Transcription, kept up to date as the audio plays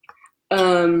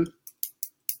Um,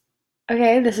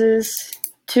 Okay, this is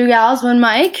Two Gals, One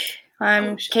Mic.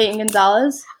 I'm Kate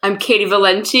Gonzalez, I'm Katie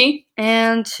Valenti.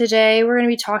 and today we're going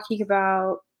to be talking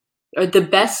about The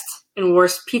best and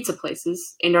worst pizza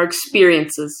places and our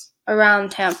experiences.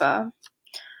 around Tampa.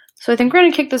 So I think we're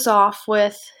going to kick this off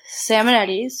with Sam and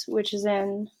Eddie's, which is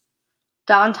in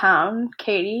downtown.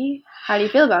 Katie, how do you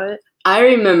feel about it? I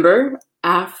remember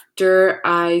after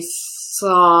I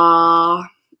saw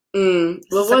what Is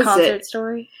this was a concert it?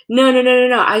 story?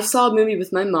 No. I saw a movie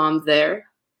with my mom there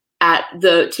at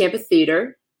the Tampa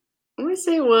Theater. I want to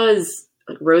say it was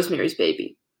like Rosemary's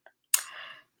Baby.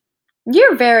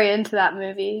 You're very into that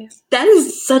movie. That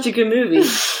is such a good movie.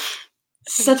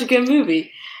 Such a good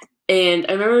movie. And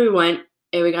I remember we went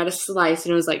and we got a slice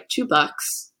and it was like $2.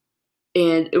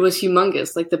 And it was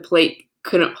humongous. Like the plate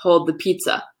couldn't hold the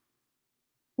pizza.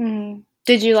 Mm.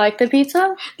 Did you like the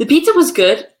pizza? The pizza was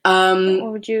good.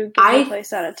 What would you give the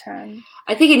place out of 10?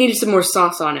 I think it needed some more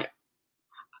sauce on it.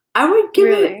 I would give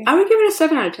it a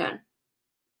 7 out of 10.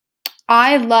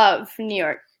 I love New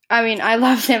York. I mean, I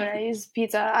love Sam and Eddie's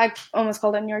pizza. I almost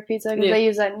called it New York pizza because they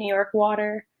use that New York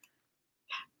water.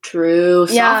 True.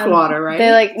 Soft water, right?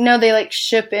 They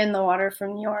ship in the water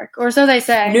from New York. Or so they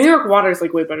say. New York water is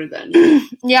way better than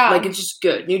yeah. Like it's just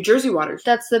good. New Jersey water.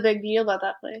 That's the big deal about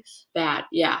that place. Bad,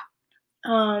 yeah.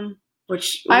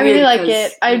 Which I really like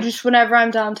it. I just whenever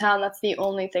I'm downtown, that's the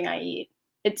only thing I eat.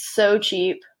 It's so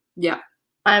cheap. Yeah.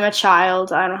 I'm a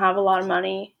child. I don't have a lot of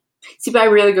money. See, but I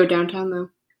rarely go downtown though.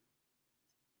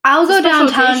 I'll go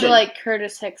downtown to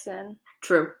Curtis Hickson.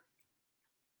 True.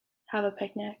 Have a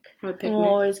picnic. And we'll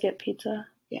always get pizza.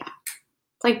 Yeah.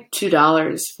 It's like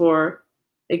 $2 for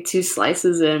like 2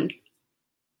 slices in.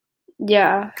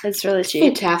 Yeah, it's really cheap.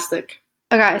 Fantastic.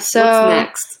 Okay, so what's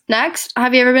next? Next,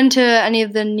 have you ever been to any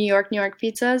of the New York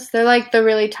pizzas? They're like the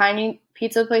really tiny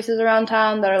pizza places around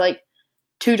town that are like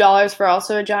 $2 for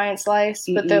also a giant slice,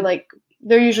 but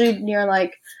they're usually near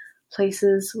like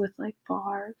places with like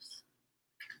bars.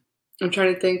 I'm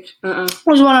trying to think. There's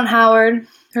one on Howard.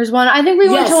 There's one. I think we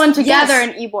went to one together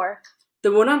in Ybor.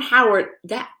 The one on Howard.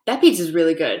 That pizza is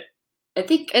really good. I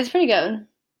think it's pretty good.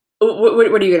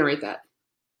 What are you gonna rate that?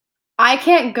 I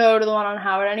can't go to the one on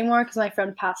Howard anymore because my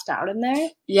friend passed out in there.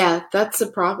 Yeah, that's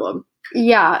a problem.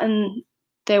 Yeah, and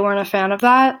they weren't a fan of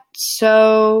that.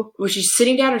 So was she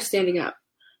sitting down or standing up?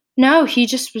 No, he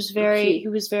just was he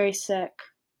was very sick.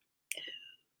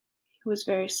 He was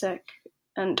very sick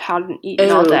and hadn't eaten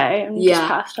all day and just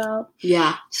passed out.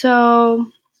 Yeah.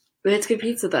 So but it's good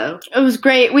pizza though. It was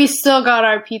great. We still got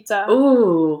our pizza.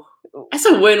 Ooh. That's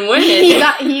a win-win. he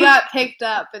got picked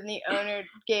up and the owner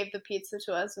gave the pizza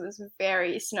to us and was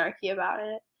very snarky about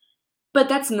it. But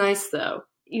that's nice though.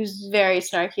 He was very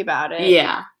snarky about it.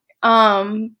 Yeah.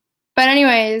 But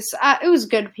anyways, it was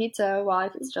good pizza while I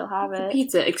could still have it.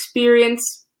 Pizza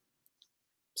experience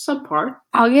subpar.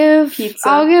 I'll give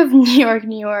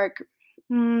New York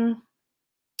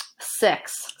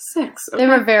 6. 6. Okay. They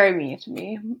were very mean to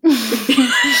me.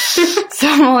 So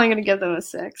I'm only going to give them a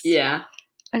 6. Yeah.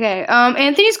 Okay,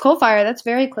 Anthony's Coal Fire, that's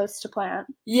very close to Plant.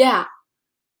 Yeah.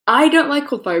 I don't like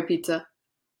coal fire pizza.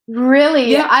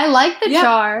 Really? Yeah. I like the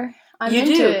char. I'm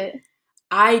into it.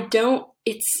 I don't.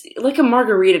 It's like a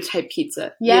margarita type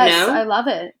pizza. Yes, you know? I love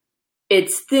it.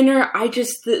 It's thinner.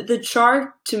 The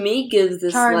char to me gives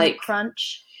this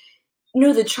crunch.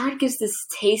 No, the char gives this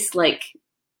taste like,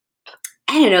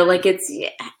 I don't know, like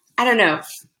I don't know.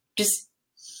 Just,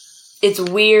 it's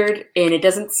weird and it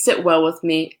doesn't sit well with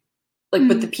me. Like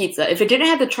with the pizza. If it didn't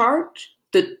have the char,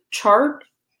 it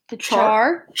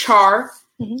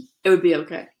would be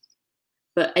okay.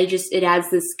 But it adds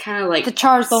this kind of like the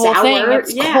char's the whole thing.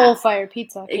 It's coal fire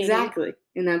pizza. Katie. Exactly,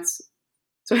 and that's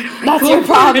your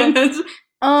problem. That's the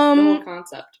whole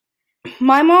concept.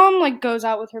 My mom goes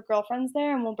out with her girlfriends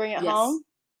there, and we'll bring it home.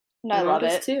 And I love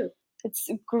it too. It's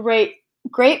a great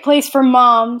place for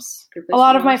moms. A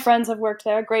lot of my friends have worked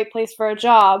there. A great place for a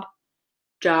job.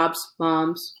 Jobs,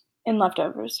 moms, and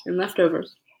leftovers.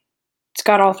 It's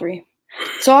got all 3.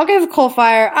 So I'll give Coal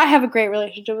Fire. I have a great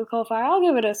relationship with Coal Fire. I'll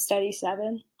give it a steady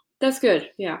 7. That's good.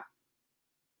 Yeah.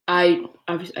 I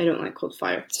don't like Coal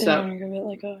Fire, so you're gonna be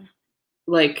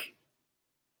like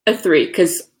a 3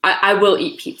 because I will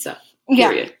eat pizza.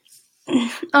 Period.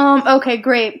 Yeah. Okay,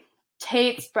 great.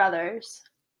 Tate's Brothers.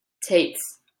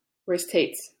 Tate's. Where's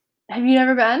Tate's? Have you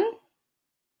never been?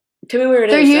 Tell me where it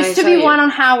is. There used to be one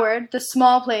on Howard, the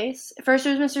small place. First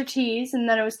it was Mr. T's, and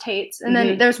then it was Tate's, and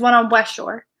then there's one on West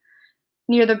Shore,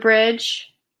 near the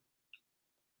bridge,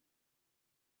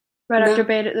 right after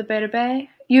the Beta Bay.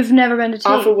 You've never been to Tate's?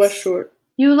 Off of West Shore.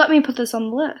 You let me put this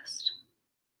on the list.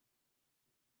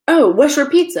 Oh, West Shore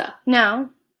Pizza. No.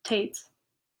 Tate's.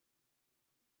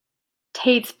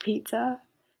 Tate's Pizza.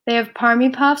 They have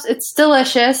Parmy Puffs. It's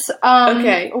delicious.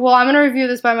 Okay. Well, I'm gonna review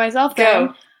this by myself then.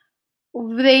 Go.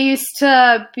 They used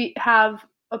to have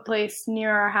a place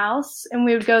near our house, and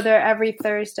we would go there every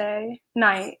Thursday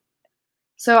night.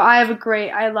 So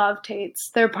I love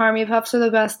Tate's. Their Parmy Puffs are the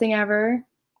best thing ever.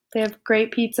 They have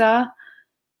great pizza.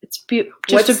 It's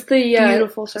What's a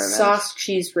beautiful service.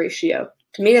 Sauce-cheese ratio?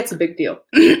 To me, that's a big deal.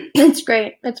 It's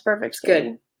great. It's perfect. It's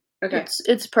good. Okay.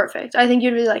 It's perfect. I think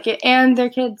you'd really like it. And their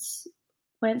kids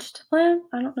went to Plant.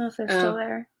 I don't know if they're still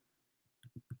there.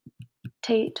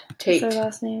 Tate. Is their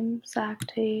last name? Zach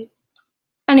Tate.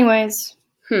 Anyways,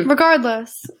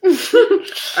 regardless. All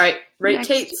right, rate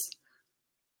Tate's.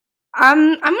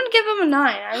 I'm gonna give them a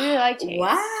 9. I really like Tate's.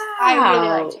 Wow. I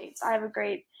really like Tate's. I have a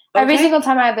great. Every single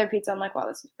time I have their pizza, I'm like, wow,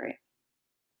 this is great.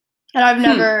 And I've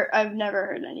never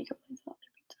heard any complaints about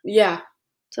their pizza. Yeah.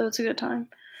 So it's a good time.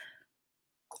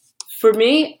 For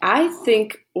me, I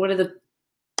think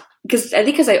because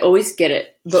I always get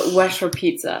it, but West Shore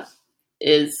Pizza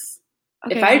is.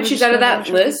 Okay, if I had to choose out of that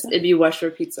list, it'd be West Shore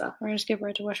Pizza. We're gonna skip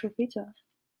right to West Shore Pizza.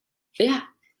 Yeah.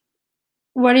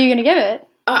 What are you gonna give it?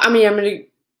 I'm gonna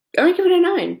give it a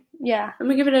 9. Yeah. I'm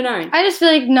gonna give it a 9. I just feel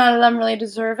like none of them really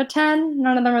deserve a 10.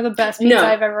 None of them are the best pizza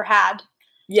I've ever had.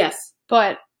 Yes.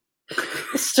 But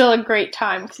it's still a great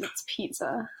time because it's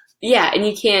pizza. Yeah, and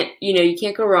you can't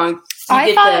go wrong.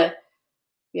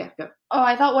 Yeah, go. Oh,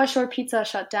 I thought West Shore Pizza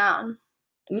shut down.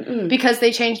 Mm-mm. Because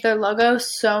they changed their logo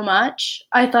so much.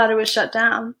 I thought it was shut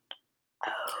down.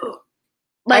 Oh.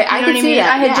 Like, I you know what I mean?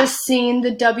 That, I had just seen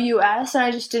the WS and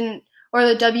I just didn't, or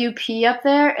the WP up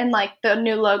there and like the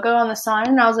new logo on the sign.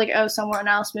 And I was like, oh, someone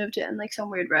else moved it in like some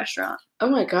weird restaurant. Oh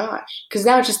my gosh. Because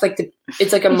now it's just like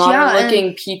it's like a modern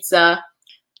looking pizza.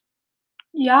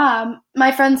 Yeah.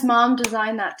 My friend's mom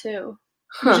designed that too.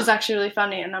 Which is actually really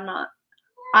funny. And I'm not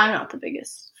the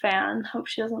biggest fan. Hope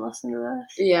she doesn't listen to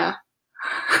this. Yeah.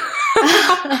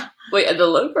 Wait, the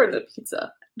logo or the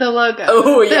pizza? The logo.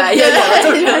 Oh, yeah. That's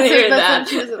what I'm hearing that.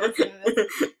 She doesn't listen to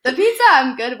this. The pizza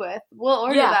I'm good with. We'll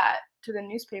order that to the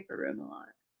newspaper room a lot.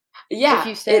 Yeah. If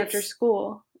you stay after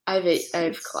school. I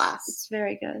have class. It's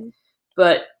very good.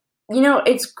 But,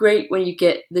 it's great when you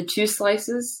get the 2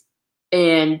 slices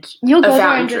and you'll go there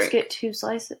and just get 2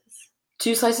 slices.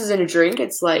 2 slices and a drink.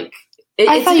 It's like,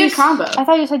 it's a good combo. I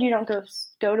thought you said you don't go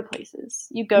to places.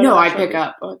 You go No, I pick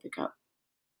up. Oh, I pick up.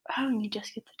 Oh, you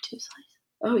just get the 2 slices.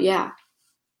 Oh, yeah.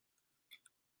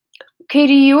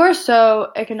 Katie, you are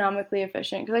so economically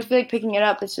efficient because I feel like picking it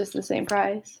up is just the same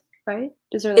price, right?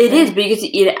 It is, but you get to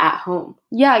eat it at home.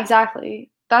 Yeah, exactly.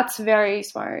 That's very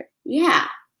smart. Yeah.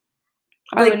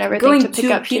 I would never think to pick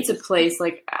up pizza place,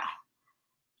 like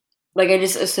I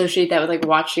just associate that with like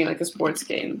watching like a sports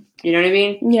game. You know what I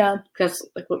mean? Yeah. That's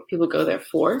like what people go there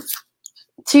for.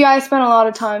 See, I spent a lot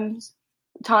of time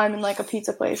in like a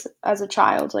pizza place as a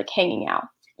child, like hanging out.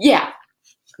 Yeah.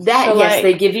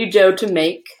 They give you dough to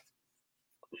make.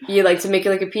 You like to make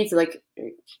it like a pizza, like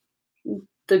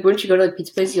wouldn't you go to like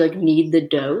pizza places? You like need the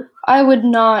dough. I would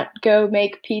not go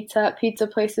make pizza at pizza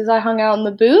places. I hung out in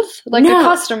the booth like a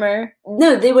customer.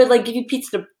 No, they would like give you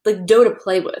pizza dough to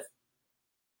play with.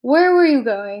 Where were you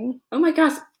going? Oh my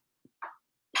gosh,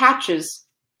 Patches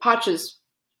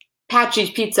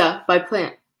Pizza by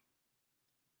Plant.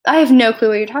 I have no clue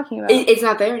what you're talking about. It's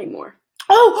not there anymore.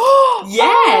 Oh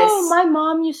yes! Oh, my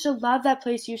mom used to love that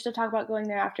place. She used to talk about going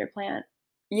there after Plant.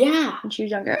 Yeah. When she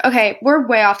was younger. Okay, we're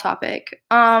way off topic.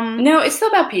 No, it's still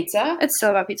about pizza. It's still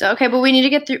about pizza. Okay, but we need to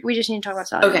get through. We just need to talk about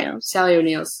Sally O'Neill's. Sally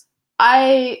O'Neill's.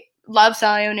 I love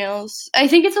Sally O'Neill's. I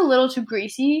think it's a little too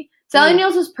greasy. Sally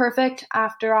O'Neill's is perfect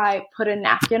after I put a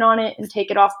napkin on it and take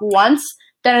it off once.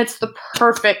 Then it's the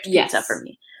perfect pizza for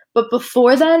me. But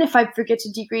before then, if I forget to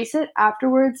degrease it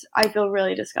afterwards, I feel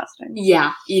really disgusting.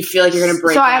 Yeah, you feel like you're going to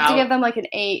break out. So I have to give them like an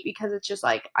 8 because it's just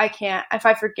like, I can't, if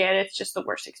I forget, it's just the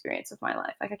worst experience of my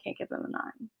life. Like I can't give them a 9.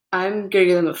 I'm going to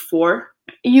give them a 4.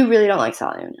 You really don't like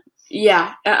Sally O'Neill's.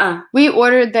 Yeah, We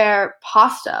ordered their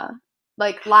pasta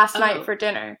like last night for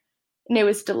dinner and it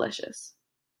was delicious.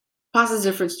 Pasta's a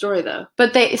different story though.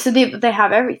 But they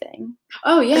have everything.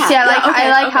 Oh yeah. See, I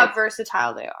like how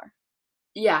versatile they are.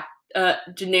 Yeah.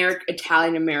 Generic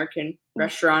Italian American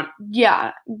restaurant.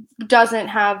 Yeah, doesn't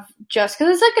have just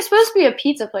because it's like it's supposed to be a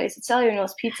pizza place. It's Sally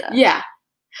O'Neill's Pizza. Yeah,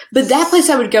 but that place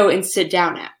I would go and sit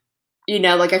down at.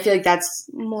 Like I feel like that's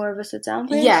more of a sit down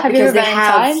place. Yeah, have you ever been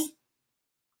inside?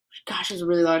 Gosh, it was a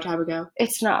really long time ago.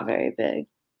 It's not very big.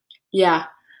 Yeah,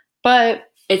 but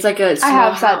it's like a small I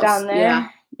have house. sat down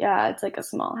there. Yeah, it's like a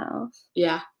small house.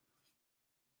 Yeah.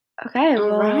 Okay,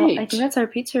 well, I think that's our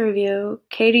pizza review.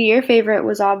 Katie, your favorite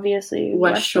was obviously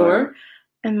West Shore.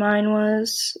 And mine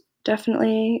was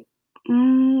definitely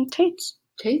Tate's.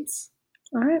 Tate's.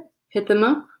 All right. Hit them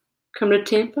up. Come to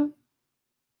Tampa.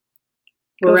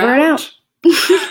 We're out.